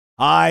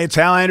Hi, it's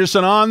Hal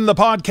Anderson on the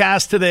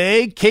podcast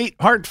today. Kate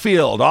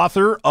Hartfield,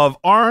 author of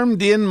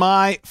Armed in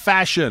My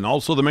Fashion.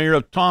 Also the mayor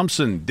of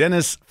Thompson,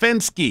 Dennis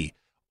Fenske,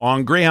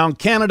 on Greyhound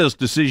Canada's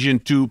decision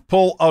to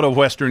pull out of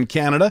Western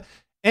Canada.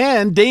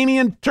 And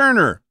Damien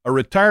Turner, a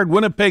retired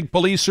Winnipeg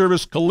Police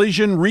Service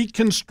collision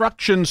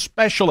reconstruction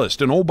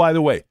specialist. And oh, by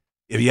the way,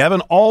 if you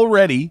haven't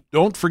already,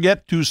 don't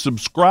forget to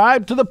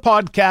subscribe to the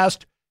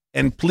podcast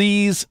and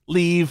please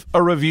leave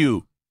a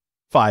review.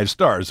 5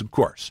 stars, of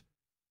course.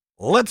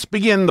 Let's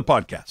begin the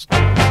podcast.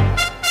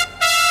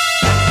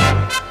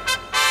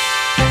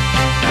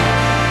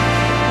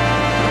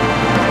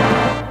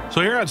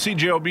 So here on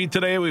CJOB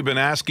today, we've been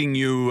asking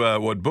you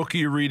what book are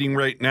you reading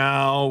right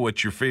now?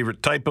 What's your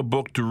favorite type of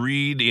book to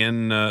read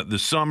in the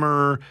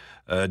summer?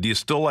 Do you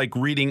still like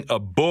reading a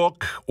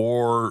book,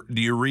 or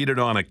do you read it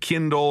on a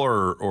Kindle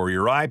or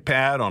your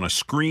iPad on a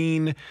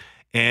screen?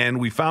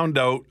 And we found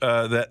out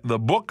that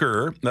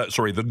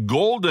the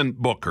Golden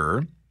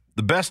Booker,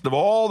 the best of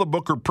all the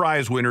Booker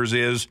Prize winners,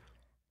 is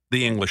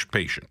The English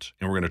Patient.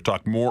 And we're going to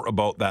talk more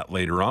about that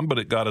later on, but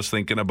it got us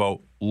thinking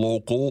about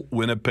local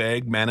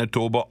Winnipeg,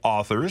 Manitoba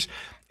authors.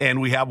 And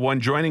we have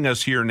one joining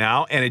us here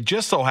now, and it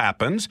just so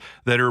happens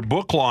that her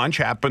book launch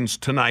happens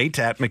tonight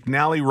at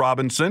McNally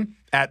Robinson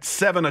at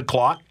 7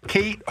 o'clock.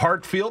 Kate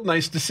Hartfield,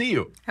 nice to see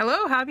you.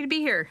 Hello, happy to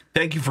be here.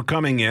 Thank you for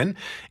coming in.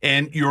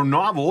 And your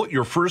novel,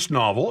 your first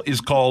novel,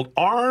 is called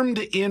Armed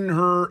in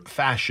Her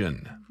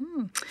Fashion.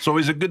 So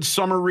is it good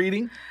summer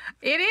reading?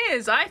 It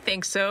is, I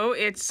think so.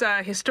 It's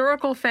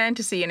historical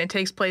fantasy, and it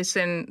takes place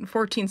in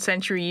 14th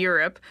century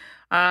Europe.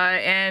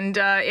 And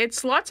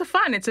it's lots of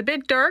fun. It's a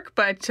bit dark,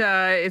 but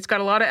it's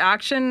got a lot of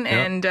action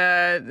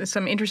and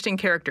some interesting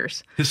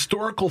characters.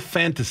 Historical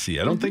fantasy.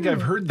 I don't think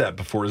I've heard that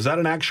before. Is that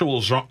an actual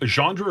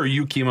genre, or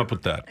you came up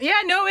with that? Yeah,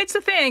 no, it's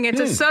a thing.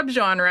 It's a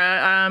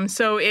subgenre.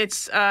 So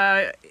it's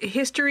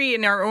history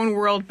in our own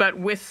world, but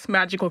with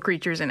magical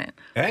creatures in it.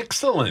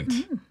 Excellent.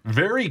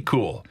 Very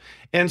cool.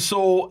 And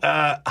so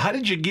how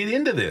did you get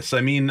into this?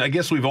 I mean, I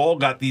guess we've all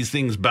got these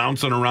things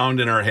bouncing around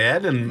in our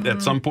head, and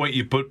at some point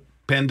you put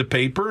pen to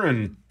paper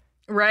and...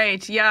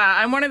 Right. Yeah.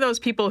 I'm one of those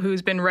people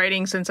who's been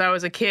writing since I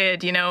was a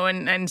kid,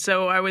 and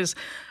so I was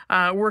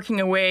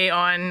working away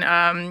on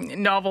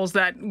novels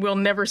that will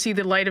never see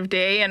the light of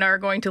day and are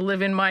going to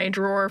live in my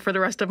drawer for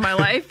the rest of my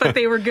life. But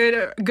they were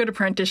good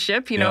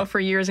apprenticeship, for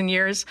years and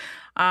years.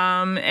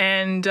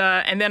 And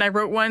then I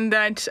wrote one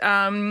that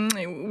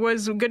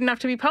was good enough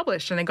to be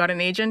published, and I got an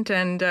agent,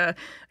 and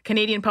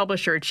Canadian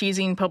publisher,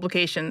 Cheesing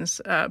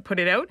Publications, put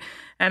it out.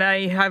 And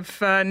I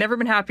have never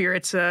been happier.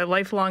 It's a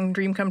lifelong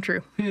dream come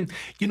true.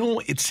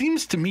 It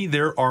seems to me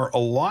there are a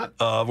lot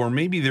of, or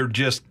maybe there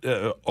just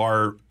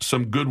are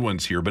some good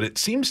ones here, but it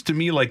seems to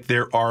me like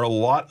there are a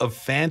lot of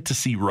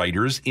fantasy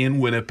writers in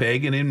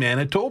Winnipeg and in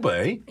Manitoba,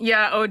 eh?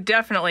 Yeah, oh,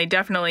 definitely,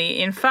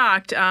 definitely. In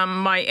fact,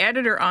 my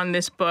editor on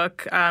this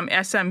book,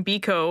 SM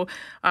Biko,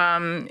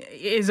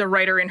 is a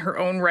writer in her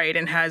own right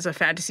and has a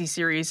fantasy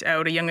series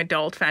out, a young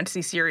adult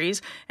fantasy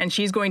series, and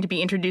she's going to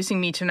be introducing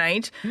me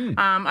tonight.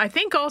 I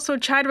think also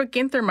Chadwick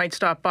Ginther might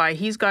stop by.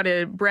 He's got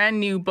a brand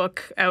new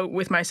book out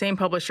with my same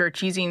publisher,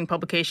 Cheesing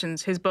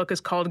Publications. His book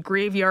is called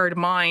Graveyard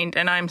Mind,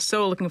 and I'm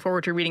so looking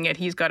forward to reading it.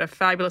 He's got a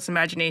fabulous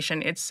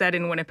imagination. It's set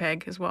in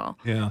Winnipeg as well.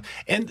 Yeah,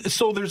 and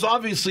so there's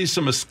obviously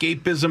some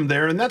escapism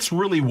there, and that's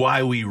really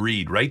why we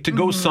read, right? To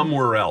go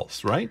somewhere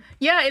else, right?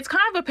 Yeah, it's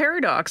kind of a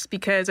paradox,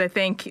 because I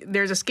think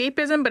there's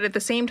escapism, but at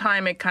the same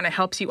time, it kind of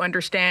helps you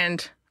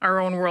understand our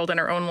own world and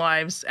our own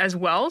lives as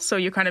well. So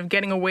you're kind of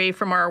getting away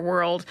from our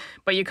world,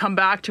 but you come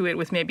back to it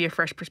with maybe a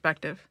fresh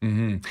perspective.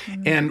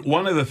 And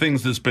one of the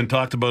things that's been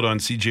talked about on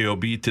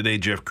CJOB today,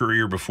 Jeff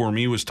Currier before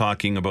me was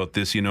talking about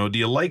this, do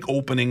you like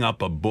opening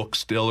up a book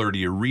still, or do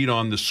you read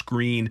on the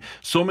screen?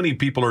 So many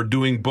people are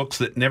doing books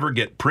that never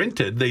get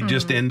printed. They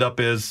just end up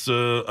as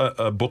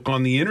a book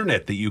on the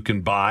internet that you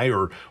can buy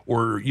or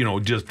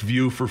just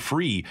view for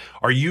free.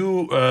 Are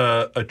you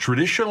a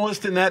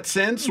traditionalist in that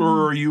sense,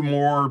 or are you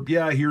more,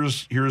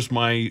 here's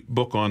my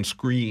book on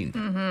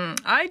screen?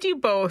 I do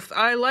both.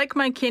 I like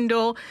my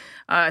Kindle,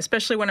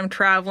 especially when I'm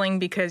traveling,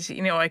 because,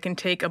 I can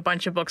take a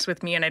bunch of books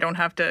with me and I don't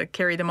have to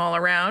carry them all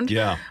around.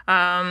 Yeah.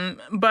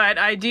 But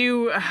I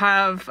do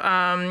have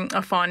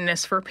a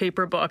fondness for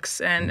paper books,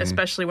 and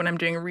especially when I'm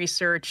doing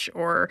research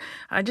or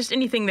just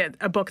anything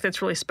a book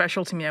that's really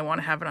special to me, I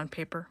want to have it on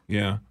paper.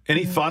 Yeah.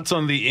 Any thoughts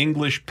on The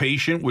English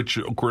Patient, which,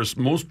 of course,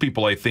 most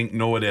people, I think,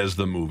 know it as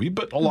the movie,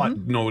 but a lot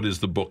know it as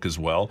the book as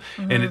well.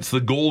 And it's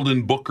the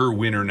Golden Booker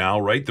winner now,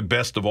 right? The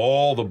best of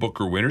all the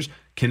Booker winners.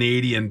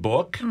 Canadian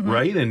book,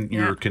 right? And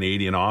you're a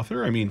Canadian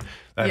author. I mean,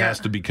 that has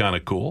to be kind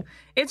of cool.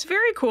 It's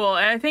very cool.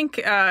 And I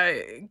think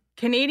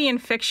Canadian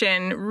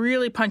fiction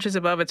really punches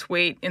above its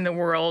weight in the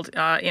world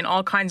in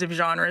all kinds of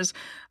genres.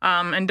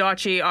 And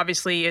Dachi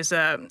obviously is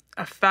a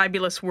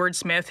fabulous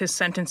wordsmith. His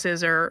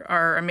sentences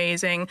are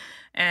amazing.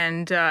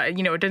 And, it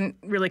didn't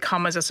really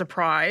come as a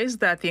surprise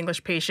that The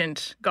English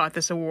Patient got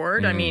this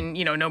award. I mean,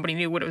 nobody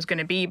knew what it was going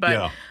to be,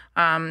 but,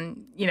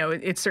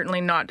 it's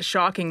certainly not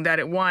shocking that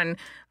it won.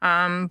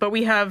 But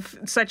we have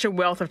such a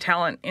wealth of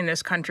talent in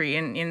this country,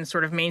 in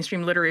sort of mainstream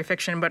mainstream literary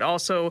fiction, but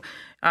also,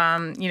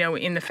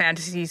 in the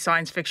fantasy,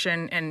 science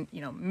fiction, and,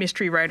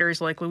 mystery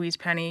writers like Louise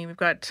Penny. We've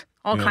got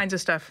all kinds of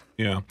stuff.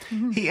 Yeah.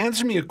 Hey,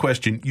 answer me a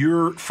question.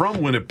 You're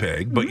from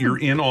Winnipeg, but you're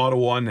in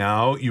Ottawa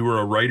now. You were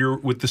a writer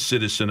with The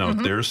Citizen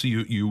out there, so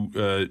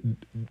you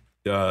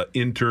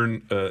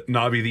intern,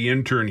 Navi the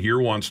intern here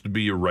wants to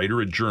be a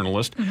writer, a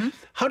journalist.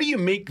 How do you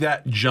make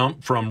that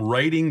jump from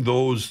writing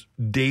those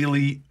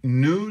daily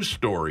news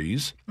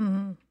stories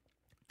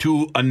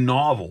to a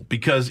novel?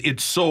 Because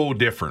it's so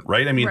different,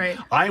 right? I mean,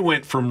 I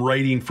went from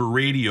writing for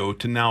radio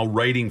to now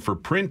writing for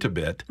print a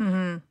bit.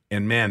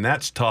 And man,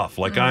 that's tough.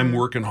 Like I'm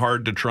working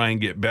hard to try and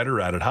get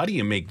better at it. How do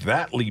you make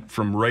that leap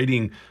from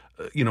writing,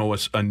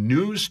 a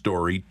news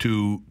story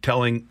to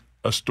telling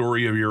a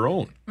story of your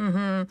own?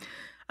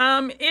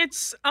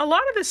 It's a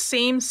lot of the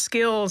same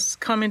skills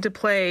come into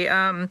play.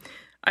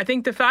 I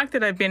think the fact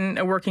that I've been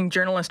a working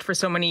journalist for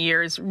so many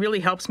years really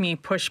helps me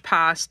push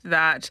past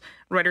that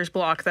writer's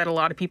block that a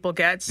lot of people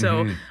get.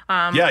 So, you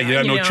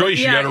have no choice.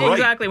 You got to write.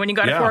 Exactly. When you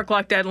got a 4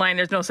 o'clock deadline,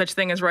 there's no such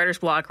thing as writer's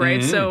block,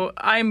 right? So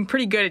I'm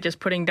pretty good at just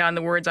putting down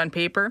the words on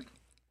paper.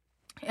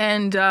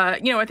 And,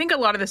 I think a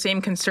lot of the same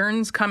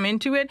concerns come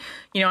into it.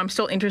 I'm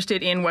still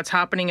interested in what's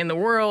happening in the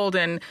world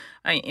and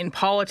in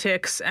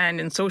politics and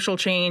in social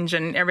change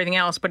and everything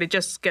else, but it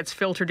just gets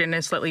filtered in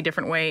a slightly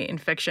different way in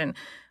fiction.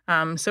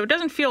 So it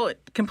doesn't feel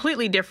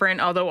completely different,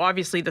 although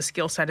obviously the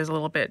skill set is a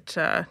little bit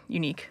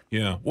unique.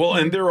 Yeah. Well,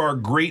 and there are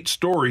great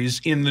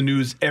stories in the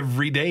news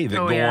every day that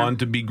go on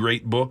to be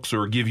great books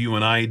or give you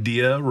an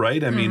idea,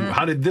 right? I mean,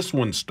 how did this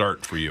one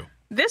start for you?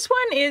 This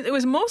one, it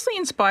was mostly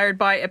inspired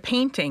by a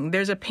painting.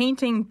 There's a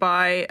painting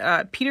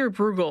by Peter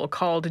Bruegel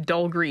called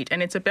Dull Greet,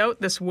 and it's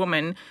about this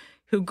woman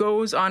who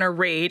goes on a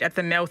raid at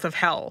the mouth of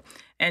hell,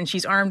 and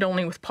she's armed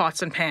only with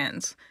pots and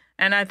pans.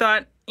 And I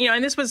thought,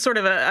 and this was sort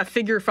of a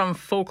figure from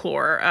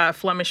folklore,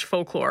 Flemish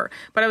folklore,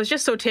 but I was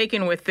just so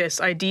taken with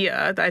this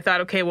idea that I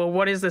thought, okay, well,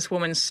 what is this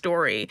woman's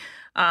story?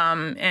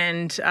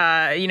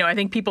 I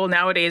think people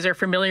nowadays are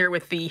familiar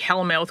with the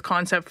Hellmouth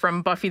concept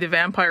from Buffy the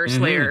Vampire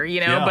Slayer,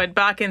 but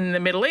back in the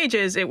Middle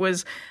Ages, it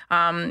was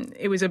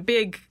a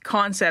big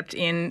concept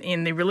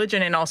in the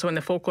religion and also in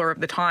the folklore of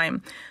the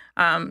time.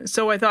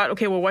 So I thought,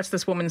 okay, well, what's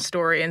this woman's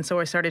story? And so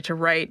I started to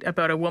write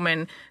about a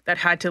woman that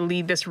had to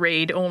lead this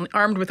raid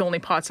armed with only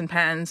pots and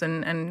pans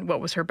and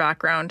what was her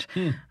background.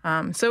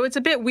 So it's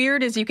a bit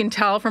weird, as you can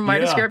tell from my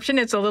description.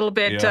 It's a little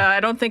bit, I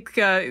don't think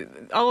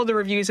all of the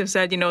reviews have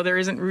said, there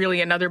isn't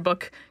really another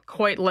book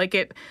quite like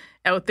it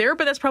out there,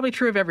 but that's probably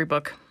true of every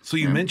book. So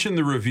you mentioned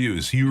the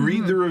reviews. You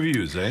read the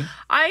reviews, eh?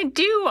 I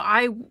do.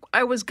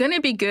 I was going to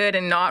be good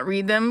and not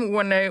read them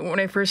when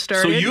I first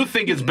started. So you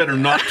think it's better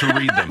not to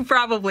read them?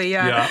 Probably,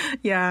 yeah.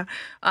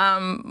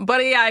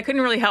 But I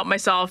couldn't really help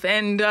myself,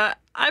 and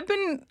I've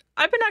been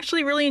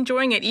actually really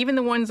enjoying it, even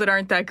the ones that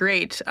aren't that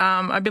great.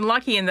 I've been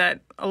lucky in that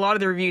a lot of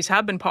the reviews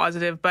have been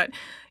positive, but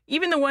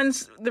even the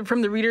ones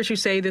from the readers who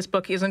say this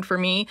book isn't for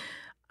me,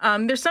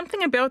 there's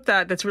something about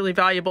that that's really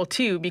valuable,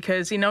 too,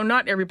 because,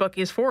 not every book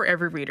is for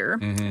every reader.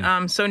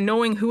 So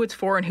knowing who it's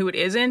for and who it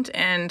isn't,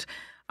 and,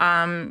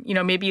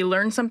 maybe you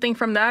learn something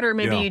from that, or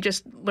maybe you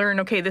just learn,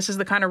 okay, this is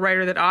the kind of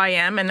writer that I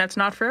am, and that's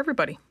not for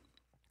everybody.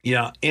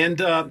 Yeah, and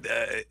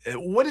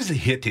what is a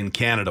hit in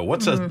Canada?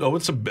 What's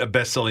a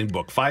best-selling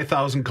book?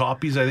 5,000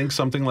 copies, I think,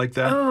 something like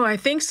that? Oh, I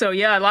think so,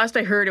 yeah. Last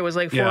I heard, it was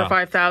like 4,000 or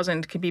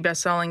 5,000 could be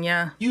best-selling,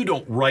 yeah. You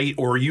don't write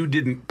or you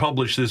didn't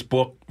publish this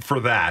book for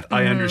that.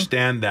 I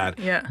understand that.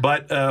 Yeah.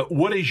 But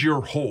what is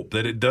your hope?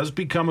 That it does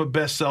become a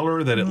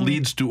bestseller, that it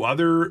leads to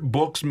other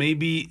books,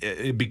 maybe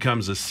it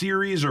becomes a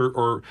series,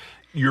 or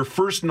your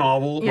first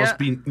novel must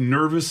be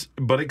nervous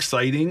but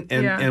exciting,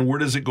 and where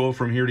does it go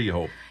from here, do you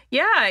hope?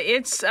 Yeah,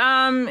 it's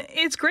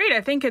great. I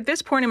think at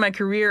this point in my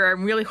career,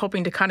 I'm really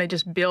hoping to kind of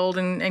just build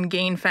and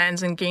gain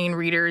fans and gain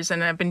readers,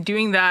 and I've been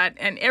doing that.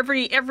 And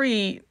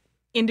every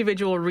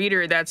individual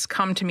reader that's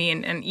come to me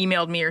and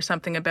emailed me or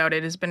something about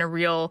it has been a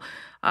real,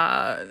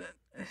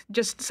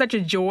 just such a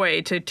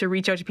joy to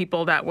reach out to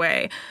people that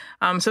way.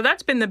 So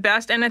that's been the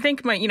best, and I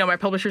think my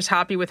publisher's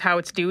happy with how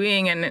it's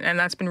doing, and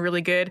that's been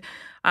really good.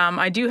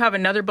 I do have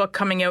another book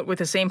coming out with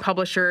the same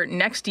publisher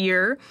next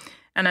year.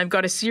 And I've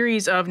got a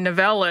series of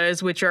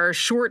novellas, which are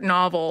short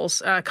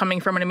novels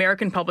coming from an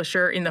American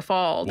publisher in the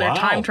fall. They're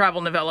time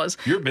travel novellas.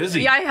 You're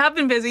busy. Yeah, I have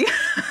been busy.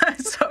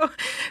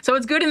 So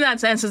it's good in that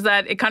sense, is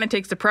that it kind of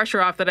takes the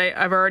pressure off that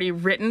I've already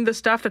written the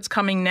stuff that's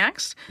coming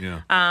next.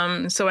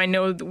 Yeah. So I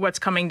know what's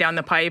coming down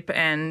the pipe,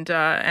 and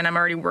I'm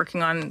already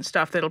working on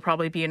stuff that'll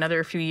probably be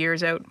another few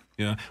years out.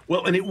 Yeah.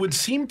 Well, and it would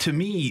seem to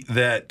me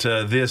that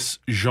this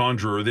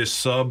genre, or this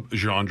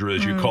sub-genre,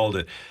 as you called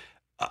it,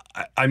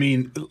 I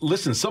mean,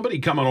 listen, somebody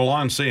coming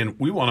along saying,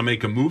 we want to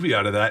make a movie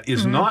out of that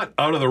is not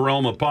out of the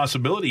realm of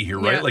possibility here,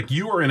 right? Yeah. Like,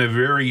 you are in a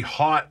very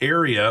hot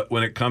area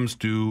when it comes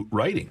to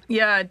writing.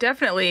 Yeah,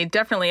 definitely.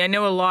 I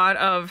know a lot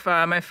of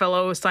my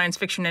fellow science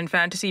fiction and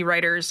fantasy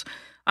writers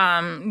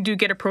do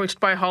get approached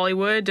by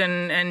Hollywood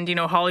and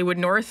Hollywood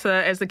North,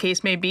 as the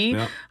case may be.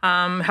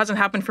 Yeah. Hasn't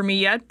happened for me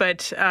yet,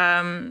 but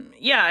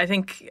I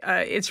think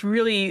it's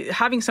really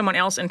having someone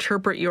else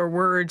interpret your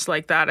words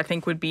like that, I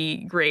think would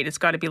be great. It's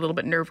got to be a little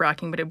bit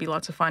nerve-wracking, but it'd be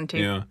lots of fun too.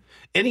 Yeah.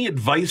 Any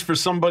advice for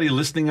somebody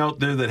listening out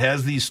there that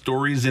has these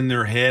stories in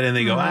their head and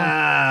they go,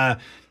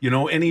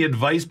 any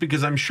advice?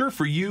 Because I'm sure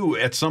for you,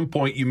 at some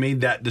point, you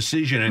made that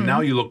decision and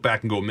now you look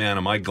back and go, man,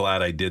 am I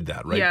glad I did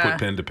that, right? Yeah. Put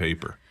pen to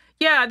paper.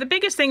 Yeah, the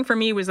biggest thing for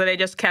me was that I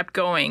just kept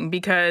going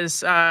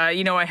because,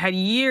 I had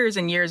years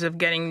and years of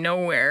getting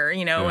nowhere,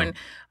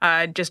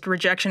 and just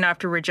rejection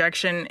after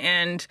rejection.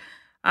 And,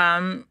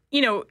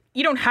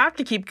 you don't have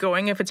to keep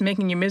going if it's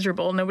making you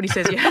miserable. Nobody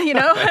says,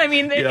 I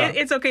mean,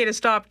 it's okay to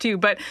stop too.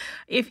 But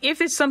if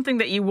it's something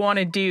that you want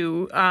to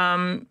do,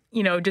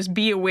 just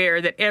be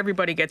aware that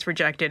everybody gets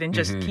rejected and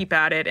just keep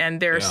at it. And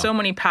there are so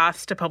many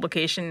paths to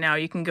publication now.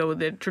 You can go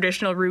the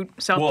traditional route,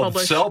 self-publish.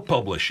 Well,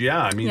 self-publish,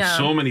 yeah. I mean,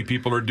 so many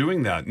people are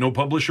doing that. No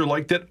publisher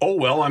liked it. Oh,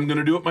 well, I'm going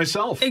to do it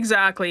myself.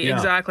 Exactly.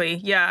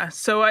 Yeah.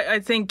 So I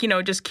think,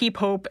 just keep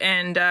hope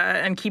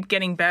and keep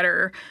getting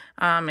better.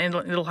 And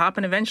it'll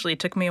happen eventually. It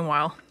took me a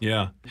while.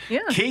 Yeah.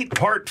 Kate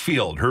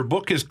Partfield. Her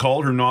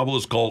novel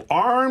is called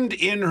Armed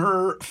in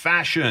Her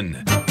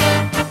Fashion.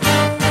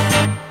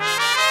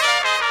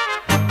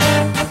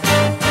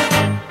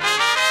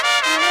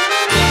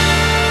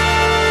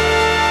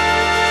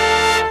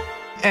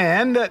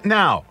 And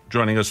now,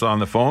 joining us on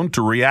the phone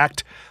to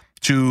react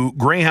to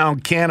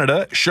Greyhound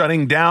Canada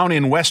shutting down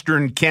in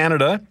Western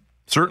Canada.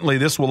 Certainly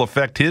this will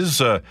affect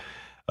his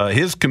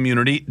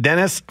community.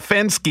 Dennis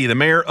Fenske, the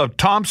mayor of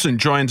Thompson,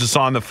 joins us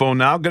on the phone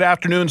now. Good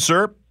afternoon,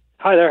 sir.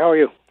 Hi there, how are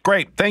you?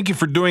 Great. Thank you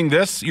for doing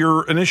this.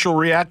 Your initial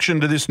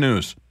reaction to this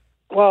news?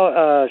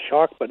 Well,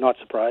 shocked but not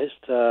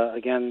surprised.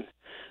 Again,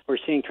 we're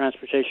seeing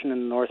transportation in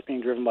the north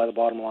being driven by the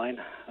bottom line.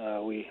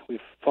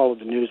 We've followed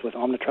the news with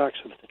Omnitrax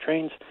with the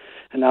trains,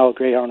 and now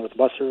Greyhound with the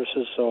bus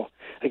services. So,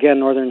 again,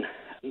 northern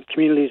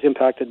communities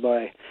impacted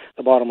by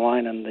the bottom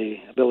line and the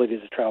ability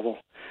to travel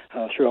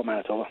throughout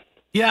Manitoba.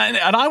 Yeah,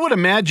 and I would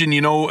imagine,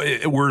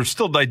 we're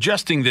still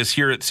digesting this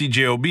here at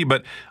CJOB,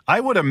 but I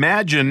would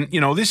imagine,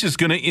 this is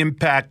going to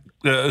impact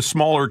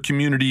smaller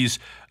communities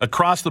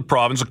across the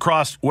province,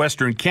 across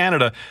Western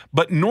Canada,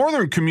 but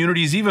northern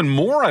communities even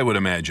more, I would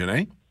imagine,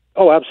 eh?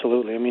 Oh,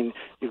 absolutely. I mean,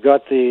 you've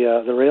got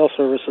the rail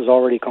service is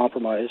already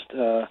compromised,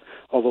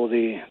 although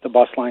the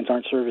bus lines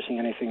aren't servicing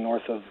anything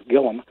north of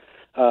Gillam.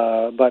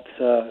 But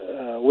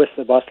with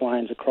the bus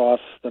lines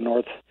across the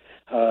north,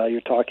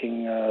 you're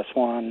talking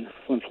Swan,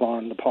 Flin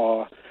Flon, The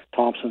Paw,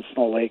 Thompson,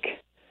 Snow Lake,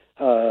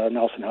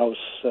 Nelson House,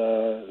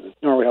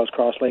 Norway House,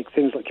 Cross Lake,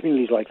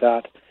 communities like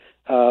that,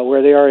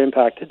 where they are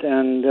impacted.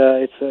 And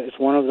it's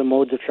one of the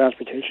modes of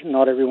transportation.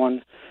 Not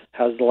everyone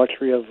has the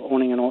luxury of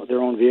owning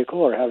their own vehicle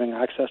or having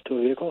access to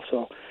a vehicle.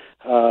 So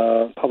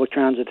public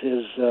transit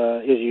is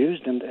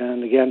used.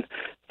 And again,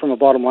 from a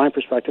bottom line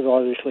perspective,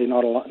 obviously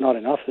not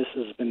enough. This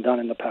has been done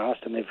in the past,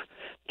 and they've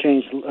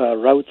changed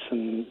routes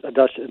and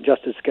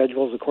adjusted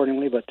schedules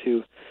accordingly. But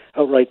to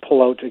outright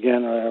pull out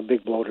again, a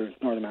big blow to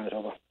northern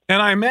Manitoba.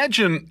 And I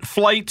imagine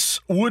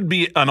flights would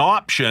be an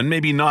option,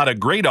 maybe not a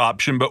great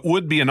option, but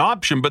would be an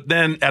option, but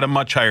then at a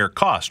much higher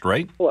cost,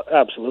 right? Well,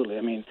 absolutely.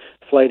 I mean,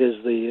 flight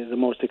is the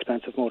most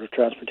expensive mode of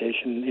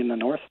transportation in the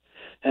north,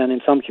 and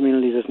in some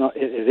communities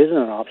it isn't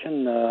an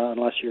option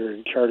unless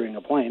you're chartering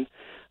a plane.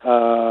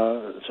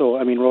 So,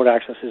 I mean, road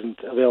access isn't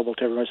available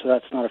to everyone, so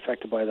that's not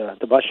affected by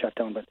the bus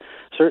shutdown. But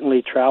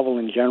certainly travel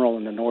in general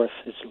in the north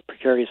is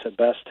precarious at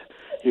best.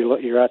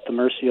 You're at the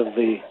mercy of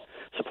the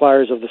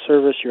suppliers of the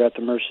service. You're at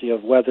the mercy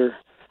of weather,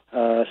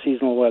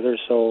 seasonal weather.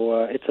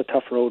 So it's a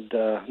tough road,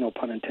 no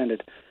pun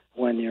intended,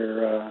 when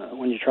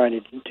you're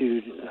trying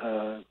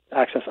to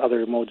access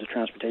other modes of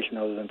transportation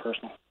other than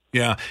personal.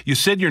 Yeah, you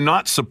said you're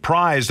not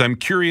surprised. I'm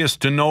curious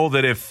to know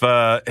that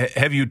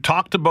have you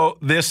talked about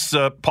this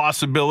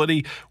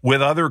possibility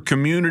with other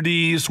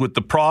communities, with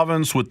the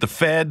province, with the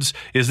feds?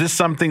 Is this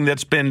something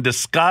that's been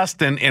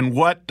discussed? And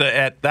what,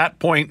 at that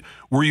point,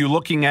 were you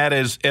looking at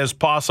as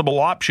possible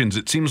options?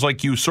 It seems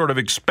like you sort of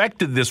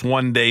expected this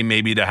one day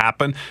maybe to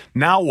happen.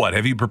 Now what?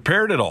 Have you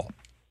prepared at all?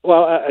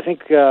 Well, I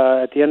think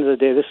at the end of the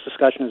day, this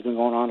discussion has been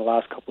going on the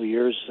last couple of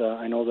years.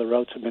 I know the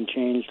routes have been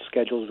changed,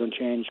 schedules have been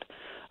changed.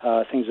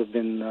 Things have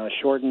been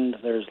shortened.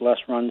 There's less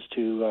runs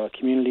to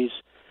communities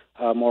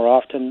more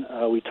often.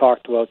 We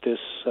talked about this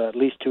at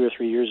least 2 or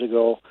 3 years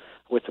ago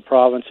with the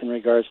province in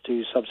regards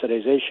to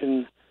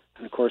subsidization,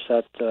 and of course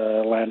that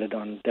landed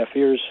on deaf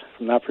ears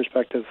from that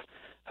perspective.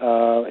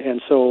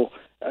 And so,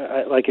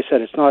 like I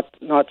said, it's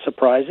not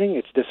surprising.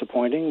 It's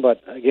disappointing,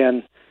 but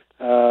again,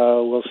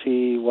 we'll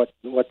see what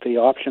the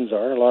options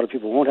are. A lot of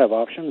people won't have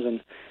options,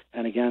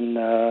 and again,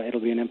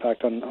 it'll be an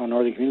impact on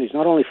northern communities,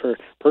 not only for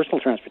personal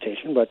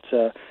transportation, but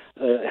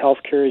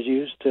healthcare is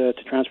used to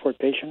transport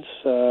patients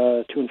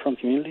to and from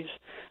communities.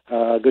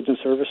 Goods and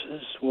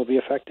services will be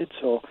affected.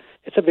 So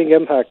it's a big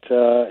impact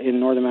in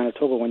northern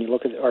Manitoba when you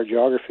look at our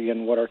geography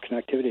and what our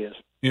connectivity is.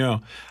 Yeah.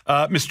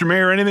 Mr.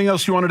 Mayor, anything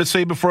else you wanted to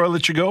say before I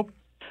let you go?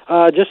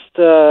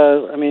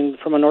 I mean,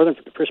 from a northern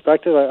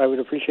perspective, I would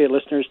appreciate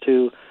listeners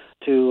to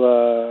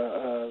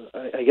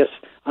I guess,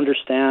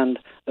 understand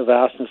the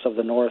vastness of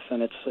the north,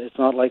 and it's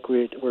not like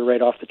we're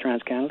right off the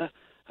Trans-Canada.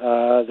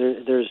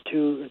 There's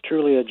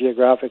truly a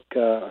geographic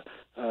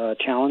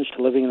challenge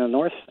to living in the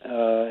north.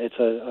 It's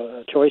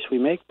a choice we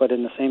make, but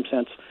in the same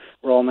sense,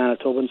 we're all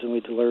Manitobans, and we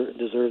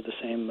deserve the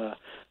same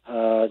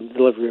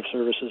delivery of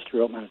services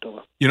throughout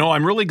Manitoba. You know,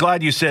 I'm really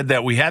glad you said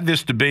that. We had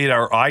this debate,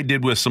 or I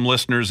did, with some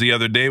listeners the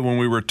other day when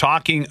we were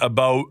talking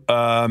about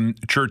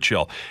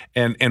Churchill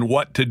and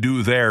what to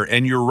do there.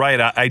 And you're right.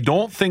 I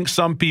don't think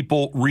some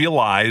people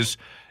realize,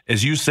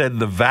 as you said,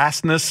 the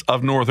vastness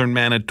of northern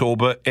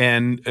Manitoba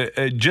and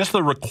just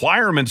the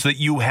requirements that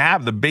you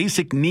have, the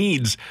basic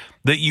needs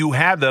that you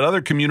have that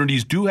other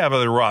communities do have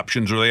other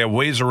options or they have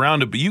ways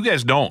around it, but you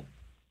guys don't.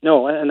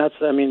 No, and that's,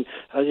 I mean,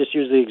 I'll just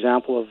use the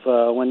example of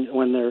when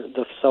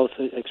the South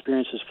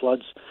experiences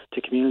floods to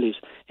communities.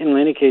 In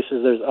many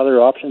cases, there's other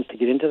options to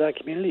get into that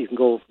community. You can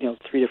go,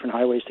 3 different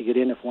highways to get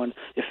in if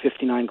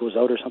 59 goes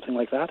out or something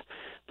like that.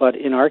 But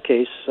in our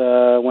case,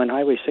 when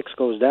Highway 6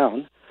 goes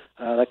down,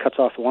 that cuts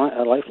off a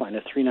lifeline.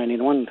 If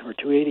 391 or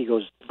 280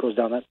 goes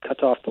down, that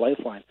cuts off the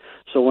lifeline.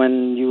 So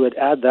when you would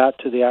add that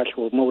to the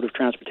actual mode of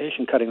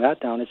transportation, cutting that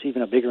down, it's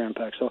even a bigger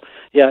impact. So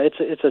yeah,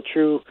 it's a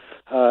true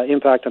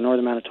impact on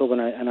northern Manitoba,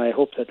 and I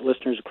hope that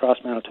listeners across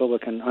Manitoba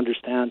can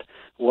understand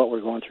what we're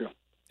going through.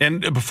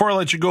 And before I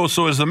let you go,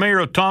 so as the mayor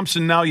of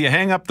Thompson now, you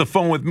hang up the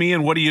phone with me,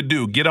 and what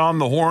do? Get on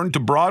the horn to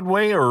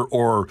Broadway,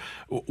 or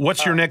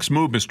what's your next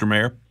move, Mr.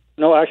 Mayor?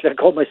 No, actually, I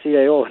called my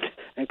CAO,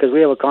 because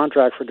we have a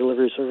contract for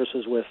delivery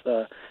services with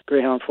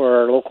Greyhound for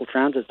our local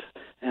transit,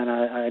 and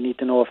I need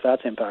to know if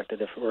that's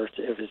impacted, if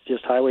it's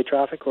just highway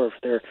traffic, or if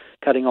they're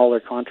cutting all their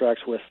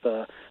contracts with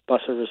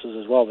bus services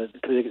as well.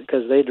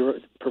 Because they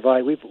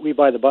provide, we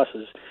buy the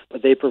buses,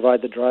 but they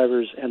provide the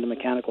drivers and the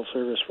mechanical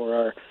service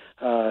for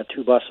our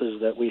 2 buses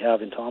that we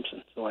have in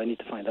Thompson. So I need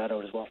to find that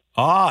out as well.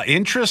 Ah,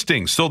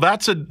 interesting. So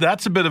that's a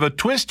bit of a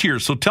twist here.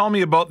 So tell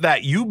me about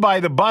that. You buy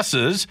the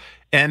buses,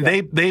 and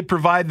they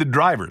provide the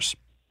drivers.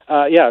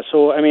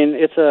 So I mean,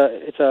 it's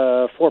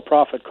a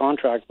for-profit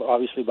contract,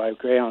 obviously by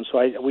Greyhound.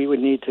 So we would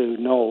need to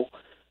know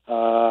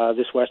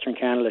this Western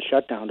Canada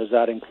shutdown. Does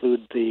that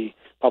include the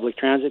public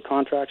transit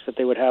contracts that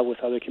they would have with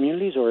other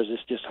communities, or is this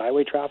just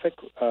highway traffic?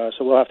 So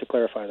we'll have to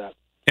clarify that.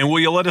 And will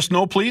you let us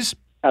know, please?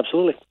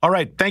 Absolutely. All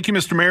right. Thank you,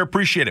 Mr. Mayor.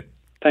 Appreciate it.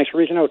 Thanks for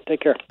reaching out. Take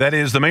care. That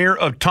is the mayor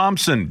of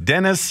Thompson,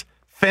 Dennis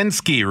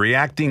Fenske,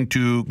 reacting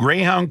to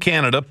Greyhound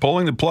Canada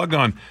pulling the plug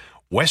on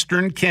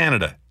Western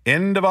Canada.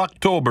 End of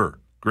October.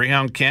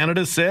 Greyhound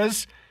Canada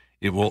says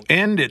it will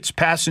end its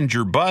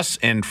passenger bus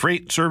and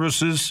freight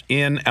services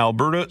in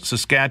Alberta,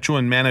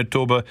 Saskatchewan,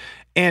 Manitoba,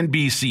 and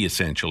BC,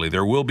 essentially.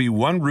 There will be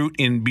one route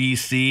in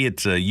BC.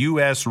 It's a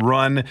U.S.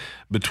 run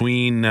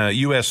between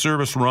U.S.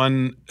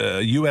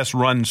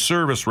 run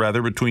service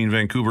between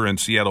Vancouver and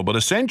Seattle. But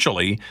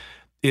essentially,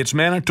 it's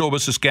Manitoba,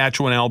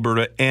 Saskatchewan,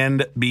 Alberta,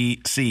 and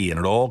BC. And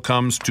it all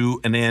comes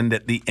to an end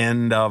at the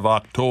end of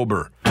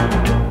October.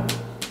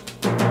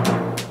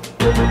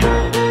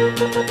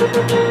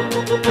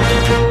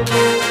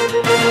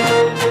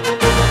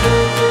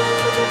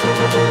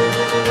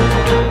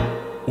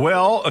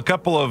 Well, a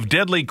couple of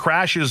deadly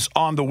crashes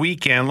on the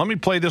weekend. Let me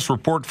play this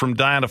report from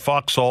Diana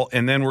Foxall,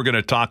 and then we're going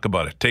to talk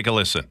about it. Take a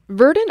listen.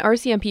 Verdon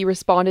RCMP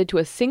responded to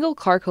a single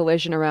car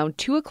collision around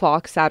 2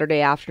 o'clock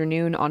Saturday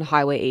afternoon on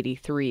Highway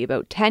 83,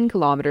 about 10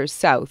 kilometers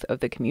south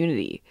of the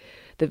community.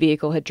 The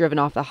vehicle had driven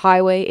off the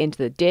highway into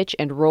the ditch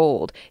and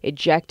rolled,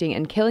 ejecting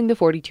and killing the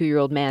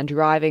 42-year-old man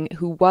driving,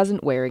 who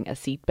wasn't wearing a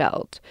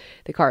seatbelt.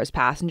 The car's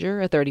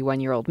passenger, a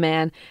 31-year-old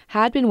man,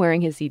 had been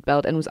wearing his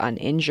seatbelt and was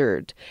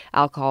uninjured.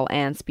 Alcohol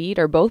and speed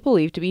are both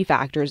believed to be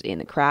factors in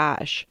the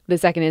crash. The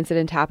second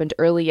incident happened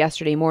early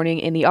yesterday morning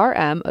in the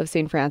RM of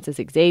St. Francis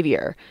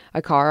Xavier.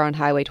 A car on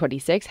Highway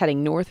 26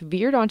 heading north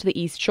veered onto the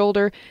east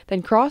shoulder,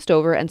 then crossed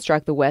over and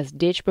struck the west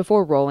ditch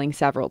before rolling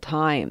several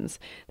times.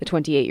 The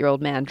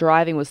 28-year-old man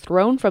driving was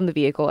thrown from the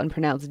vehicle and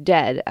pronounced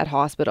dead at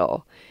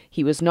hospital.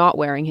 He was not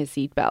wearing his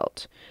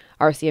seatbelt.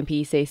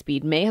 RCMP say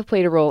speed may have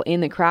played a role in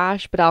the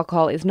crash, but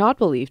alcohol is not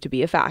believed to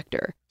be a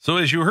factor. So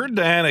as you heard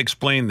Diana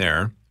explain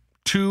there,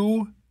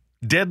 2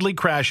 deadly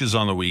crashes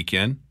on the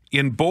weekend.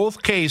 In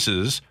both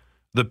cases,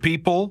 the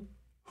people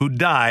who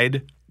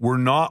died were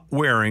not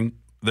wearing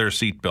their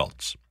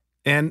seatbelts.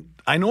 And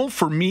I know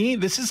for me,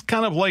 this is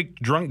kind of like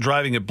drunk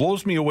driving. It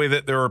blows me away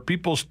that there are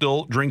people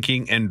still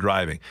drinking and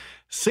driving.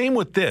 Same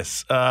with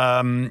this.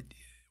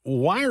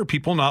 Why are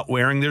people not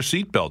wearing their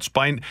seatbelts?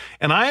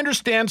 And I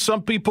understand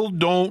some people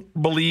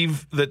don't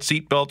believe that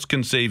seatbelts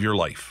can save your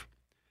life.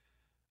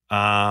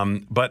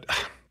 But,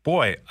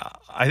 boy,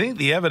 I think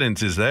the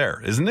evidence is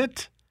there, isn't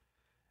it?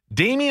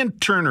 Damien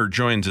Turner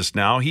joins us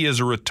now. He is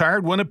a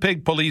retired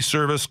Winnipeg Police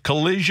Service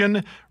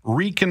collision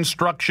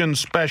reconstruction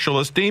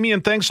specialist.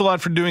 Damien, thanks a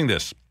lot for doing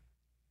this.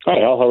 Hi,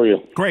 Al. How are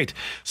you? Great.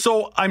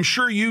 So I'm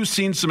sure you've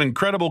seen some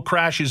incredible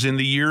crashes in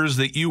the years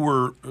that you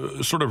were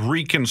sort of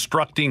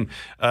reconstructing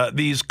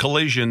these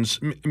collisions.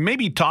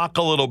 Maybe talk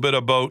a little bit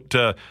about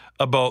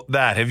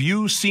that. Have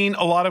you seen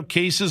a lot of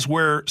cases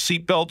where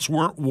seatbelts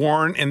weren't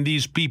worn and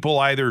these people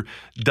either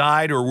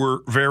died or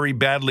were very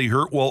badly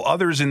hurt, while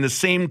others in the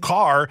same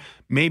car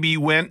maybe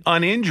went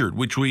uninjured,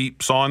 which we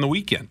saw on the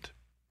weekend?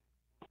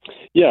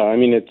 Yeah, I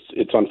mean,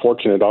 it's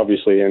unfortunate,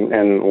 obviously, and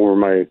over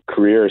my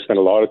career, I spent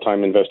a lot of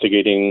time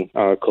investigating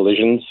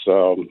collisions,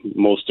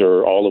 most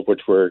or all of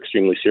which were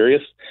extremely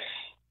serious.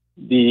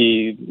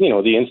 The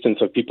instance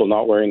of people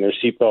not wearing their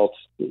seatbelts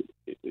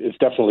it's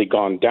definitely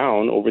gone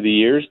down over the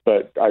years,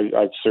 but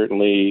I've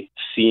certainly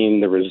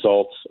seen the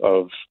results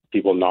of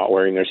people not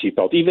wearing their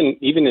seatbelt,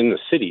 even in the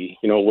city,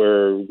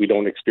 where we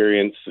don't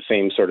experience the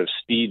same sort of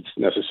speeds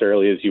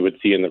necessarily as you would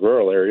see in the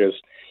rural areas.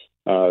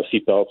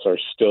 Seatbelts are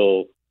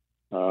still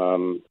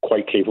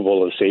quite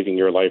capable of saving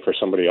your life or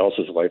somebody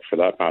else's life, for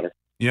that matter.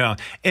 Yeah.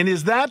 And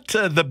is that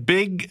the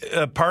big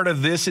part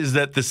of this, is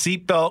that the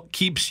seatbelt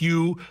keeps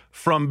you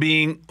from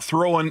being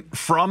thrown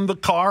from the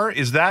car?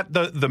 Is that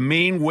the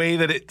main way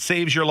that it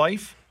saves your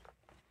life?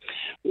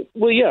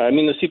 Well, yeah. I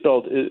mean, the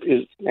seatbelt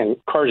is, and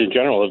cars in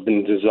general have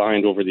been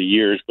designed over the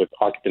years with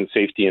occupant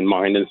safety in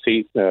mind, and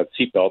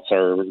seatbelts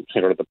are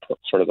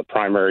sort of the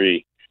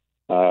primary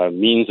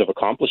means of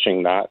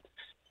accomplishing that.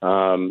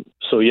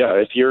 So yeah,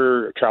 if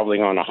you're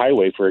traveling on a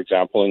highway, for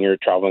example, and you're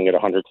traveling at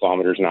 100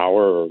 kilometers an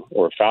hour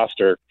or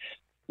faster,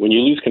 when you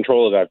lose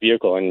control of that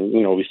vehicle, and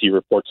we see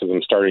reports of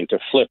them starting to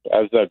flip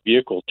as that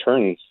vehicle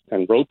turns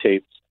and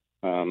rotates,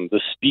 the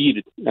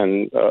speed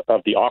and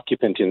of the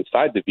occupant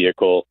inside the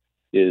vehicle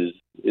is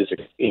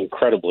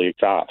incredibly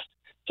fast.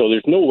 So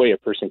there's no way a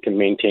person can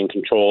maintain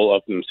control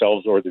of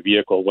themselves or the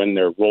vehicle when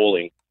they're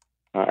rolling,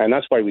 and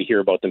that's why we hear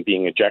about them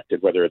being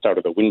ejected, whether it's out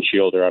of the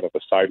windshield or out of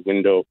the side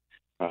window.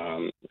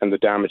 And the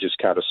damage is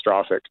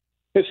catastrophic.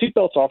 And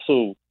seatbelts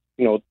also,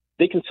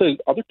 they can save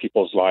other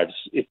people's lives.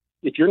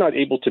 If you're not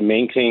able to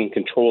maintain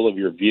control of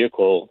your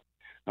vehicle,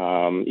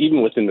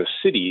 even within the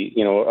city,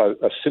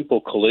 a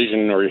simple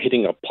collision or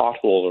hitting a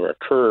pothole or a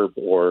curb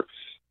or,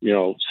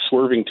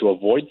 swerving to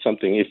avoid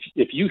something,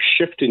 if you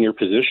shift in your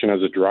position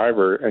as a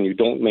driver and you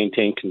don't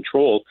maintain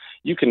control,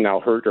 you can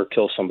now hurt or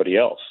kill somebody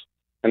else.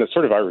 And it's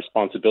sort of our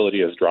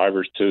responsibility as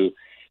drivers to,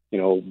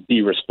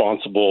 be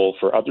responsible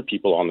for other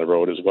people on the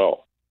road as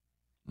well.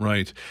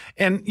 Right.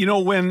 And,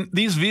 when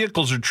these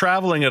vehicles are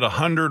traveling at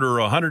 100 or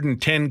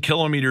 110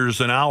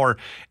 kilometers an hour,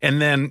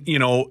 and then,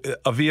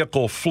 a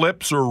vehicle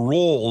flips or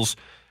rolls,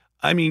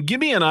 I mean, give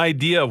me an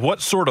idea of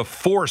what sort of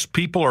force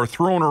people are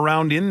thrown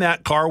around in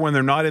that car when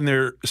they're not in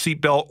their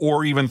seatbelt,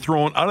 or even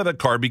thrown out of the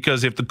car.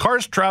 Because if the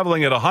car's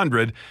traveling at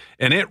 100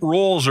 and it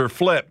rolls or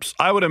flips,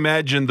 I would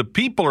imagine the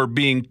people are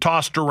being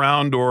tossed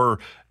around or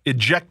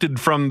ejected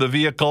from the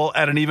vehicle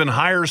at an even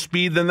higher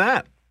speed than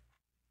that.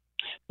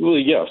 Well,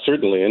 yeah,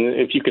 certainly. And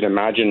if you could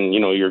imagine,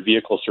 your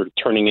vehicle sort of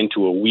turning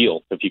into a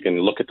wheel, if you can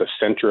look at the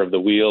center of the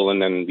wheel and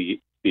then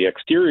the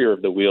exterior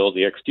of the wheel,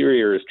 the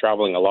exterior is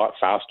traveling a lot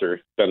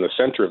faster than the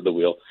center of the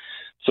wheel.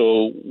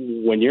 So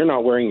when you're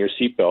not wearing your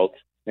seatbelt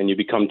and you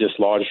become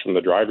dislodged from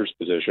the driver's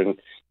position,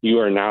 you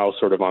are now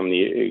sort of on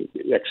the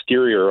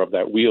exterior of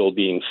that wheel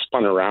being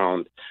spun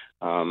around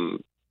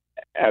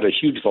at a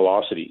huge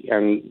velocity.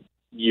 And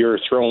you're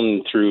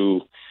thrown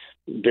through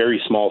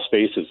very small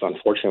spaces.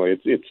 Unfortunately,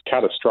 it's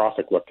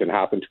catastrophic what can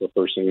happen to a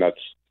person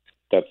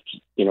that's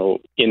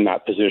in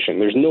that position.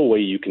 There's no way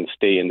you can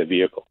stay in the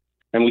vehicle.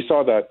 And we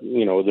saw that,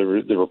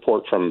 the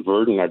report from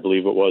Virden, I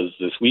believe it was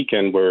this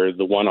weekend, where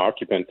the one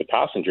occupant, the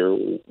passenger,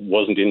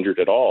 wasn't injured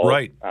at all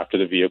right after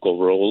the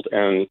vehicle rolled,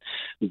 and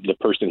the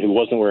person who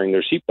wasn't wearing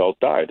their seatbelt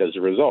died as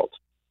a result.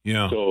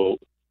 Yeah. So,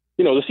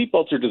 the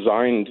seatbelts are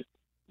designed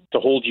to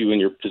hold you in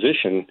your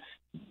position,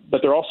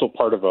 but they're also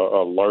part of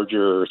a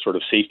larger sort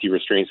of safety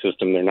restraint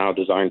system. They're now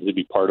designed to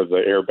be part of the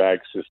airbag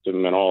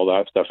system and all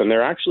that stuff. And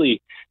there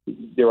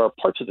are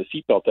parts of the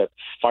seatbelt that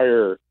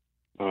fire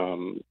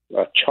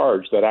a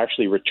charge that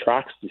actually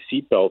retracts the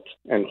seatbelt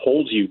and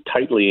holds you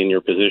tightly in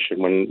your position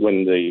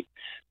when the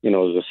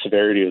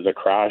severity of the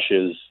crash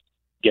is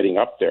getting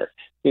up there.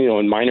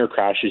 In minor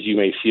crashes, you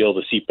may feel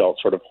the seatbelt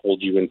sort of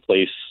hold you in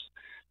place,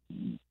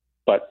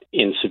 but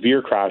in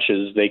severe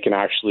crashes, they can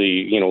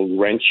actually,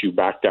 wrench you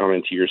back down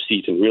into your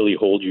seat and really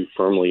hold you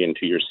firmly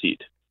into your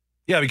seat.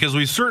 Yeah, because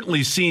we've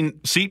certainly seen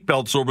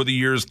seatbelts over the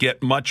years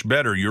get much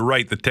better. You're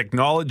right. The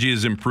technology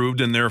has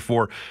improved, and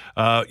therefore,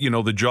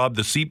 the job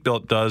the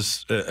seatbelt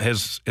does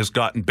has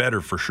gotten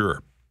better for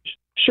sure.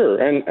 Sure.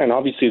 And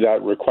obviously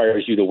that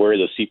requires you to wear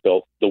the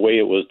seatbelt the way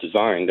it was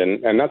designed.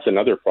 And that's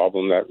another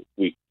problem that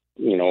we,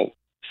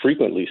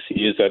 frequently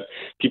see, is that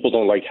people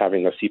don't like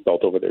having a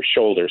seatbelt over their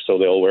shoulder, so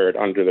they'll wear it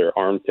under their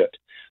armpit,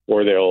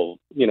 or they'll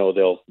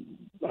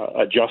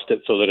adjust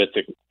it so that it's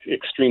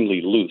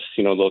extremely loose.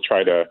 They'll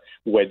try to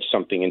wedge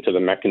something into the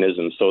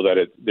mechanism so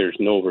that there's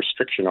no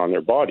restriction on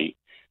their body.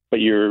 But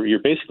you're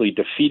basically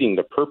defeating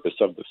the purpose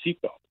of the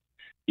seatbelt.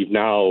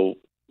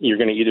 You're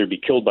going to either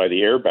be killed by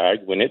the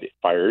airbag when it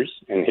fires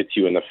and hits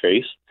you in the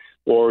face,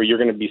 or you're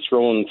going to be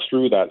thrown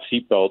through that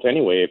seatbelt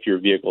anyway if your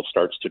vehicle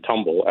starts to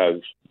tumble,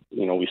 as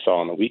we saw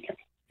on the weekend.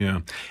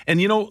 Yeah.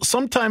 And,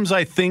 sometimes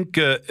I think,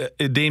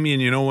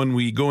 Damien, when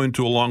we go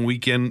into a long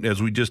weekend,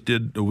 as we just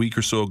did a week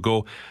or so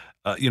ago,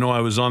 I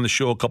was on the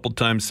show a couple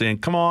times saying,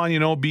 come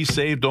on, be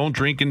safe, don't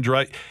drink and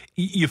drive.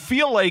 You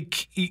feel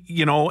like,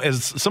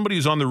 as somebody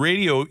who's on the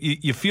radio,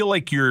 you feel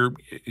like you're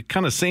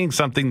kind of saying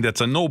something that's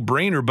a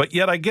no-brainer, but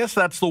yet I guess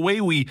that's the way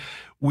we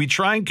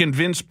try and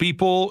convince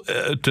people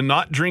to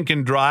not drink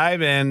and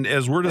drive, and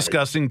as we're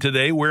discussing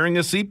today, wearing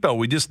a seatbelt.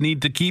 We just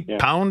need to keep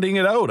pounding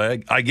it out,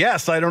 I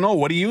guess. I don't know.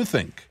 What do you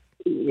think?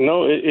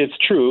 No, it's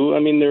true. I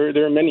mean,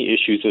 there are many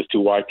issues as to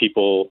why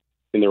people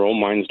in their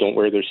own minds don't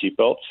wear their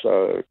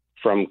seatbelts.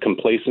 From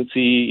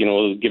complacency,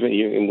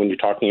 given when you're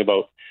talking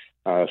about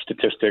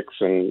statistics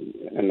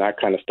and that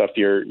kind of stuff,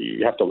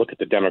 you have to look at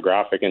the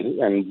demographic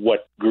and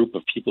what group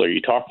of people are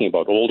you talking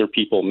about. Older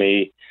people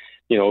may,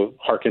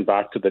 harken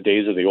back to the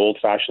days of the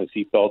old-fashioned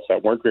seatbelts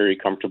that weren't very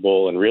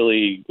comfortable and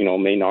really,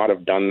 may not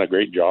have done a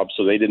great job,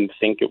 so they didn't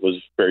think it was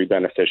very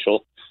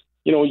beneficial.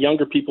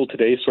 Younger people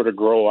today sort of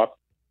grow up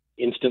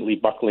instantly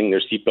buckling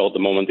their seatbelt the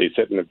moment they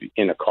sit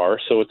in a car,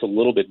 so it's a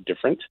little bit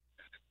different.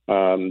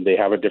 They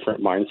have a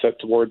different mindset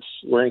towards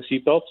wearing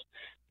seatbelts.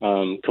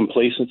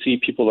 Complacency,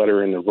 people that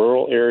are in the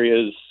rural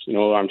areas,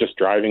 I'm just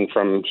driving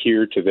from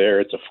here to there.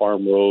 It's a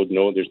farm road.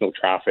 No, there's no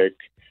traffic.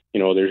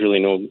 There's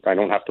really I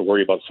don't have to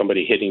worry about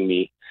somebody hitting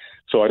me,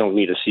 so I don't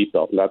need a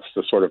seatbelt. And that's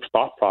the sort of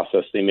thought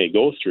process they may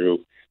go through,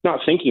 not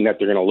thinking that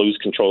they're going to lose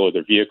control of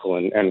their vehicle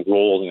and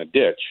roll in a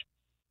ditch,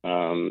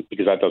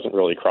 because that doesn't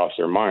really cross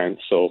their mind.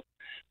 So,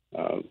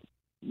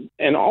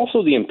 and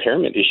also the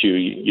impairment issue,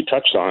 you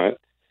touched on it.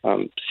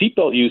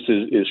 Seatbelt use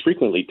is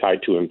frequently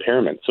tied to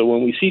impairment. So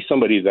when we see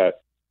somebody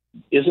that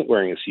isn't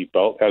wearing a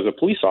seatbelt, as a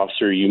police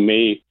officer, you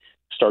may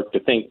start to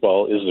think,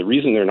 well, is the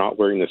reason they're not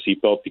wearing the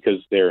seatbelt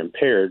because they're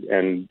impaired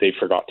and they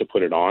forgot to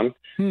put it on?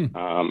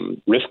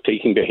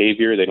 Risk-taking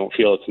behavior, they don't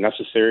feel it's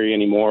necessary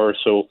anymore.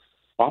 So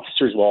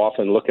officers will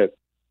often look at,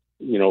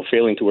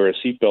 failing to wear a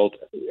seatbelt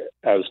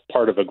as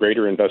part of a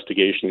greater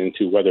investigation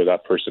into whether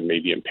that person may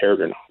be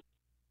impaired or not.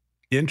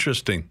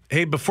 Interesting.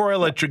 Hey, before I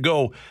let you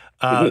go,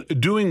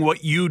 doing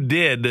what you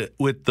did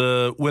with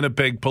the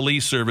Winnipeg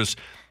Police Service,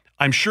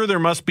 I'm sure there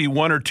must be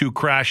one or two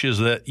crashes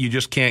that you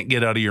just can't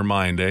get out of your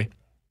mind, eh?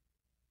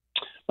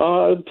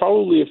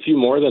 Probably a few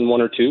more than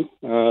one or two.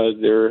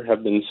 There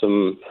have been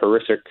some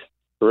horrific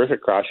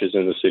crashes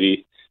in the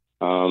city.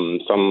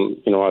 Some,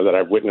 that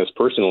I've witnessed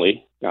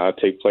personally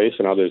take place,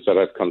 and others that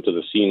I've come to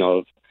the scene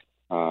of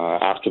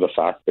after the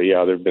fact. But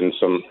yeah, there have been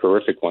some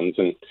horrific ones,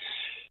 and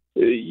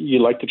you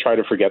like to try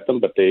to forget them,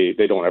 but they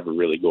don't ever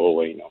really go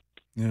away.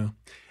 Yeah.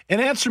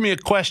 And answer me a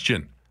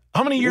question.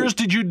 How many years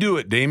did you do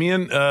it,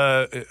 Damien?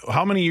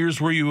 How many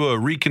years were you a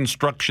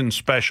reconstruction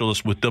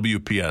specialist with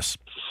WPS?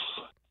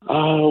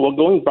 Well,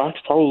 going back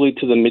probably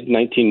to the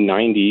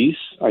mid-1990s,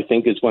 I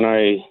think is when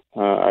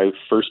I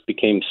first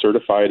became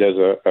certified as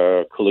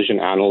a collision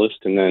analyst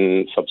and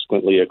then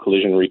subsequently a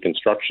collision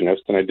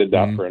reconstructionist. And I did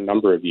that for a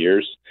number of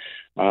years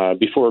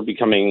before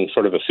becoming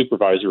sort of a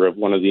supervisor of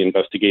one of the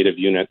investigative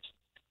units.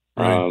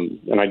 Right.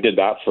 And I did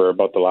that for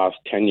about the last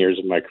 10 years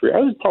of my career.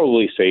 I would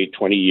probably say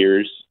 20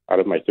 years out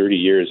of my 30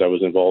 years I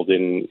was involved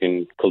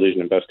in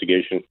collision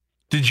investigation.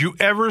 Did you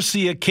ever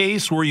see a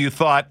case where you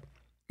thought,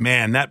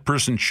 man, that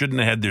person shouldn't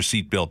have had their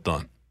seatbelt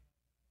on?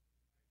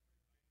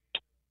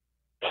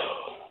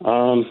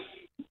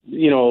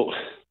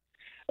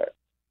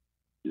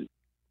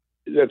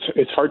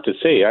 It's hard to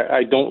say.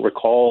 I don't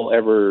recall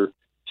ever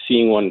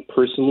seeing one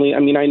personally. I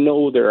mean, I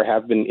know there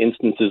have been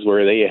instances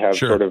where they have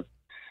sort of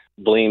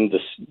blamed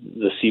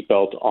the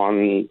seatbelt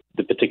on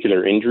the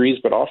particular injuries,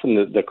 but often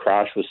the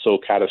crash was so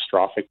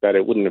catastrophic that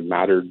it wouldn't have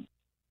mattered,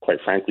 quite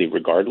frankly,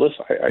 regardless.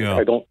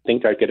 I don't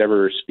think I could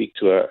ever speak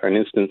to an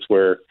instance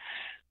where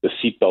the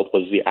seatbelt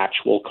was the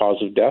actual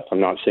cause of death. I'm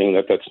not saying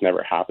that that's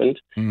never happened,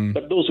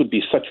 but those would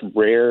be such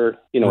rare,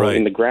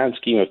 in the grand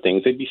scheme of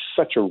things, they'd be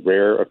such a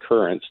rare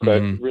occurrence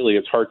that really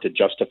it's hard to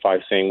justify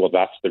saying, well,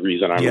 that's the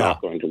reason I'm not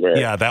going to wear it.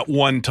 Yeah, that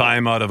one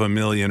time out of 1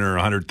 million or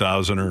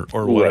 100,000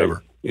 or whatever.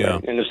 Right. Yeah.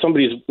 Right. And if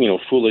somebody's,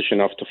 foolish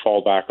enough to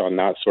fall back on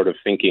that sort of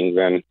thinking,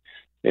 then,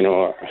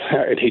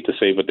 I'd hate to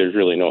say, but there's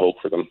really no hope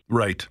for them.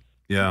 Right.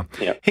 Yeah.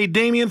 Hey,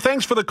 Damien,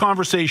 thanks for the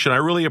conversation. I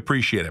really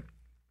appreciate it.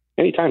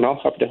 Anytime. I'll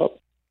happy to help.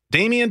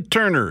 Damien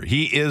Turner,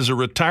 he is a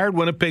retired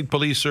Winnipeg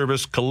Police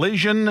Service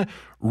collision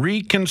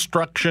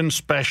reconstruction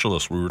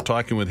specialist. We were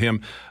talking with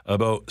him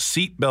about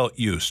seatbelt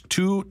use.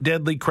 2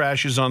 deadly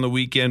crashes on the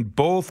weekend,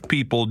 both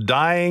people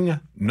dying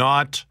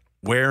not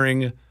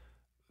wearing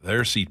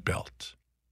their seatbelt.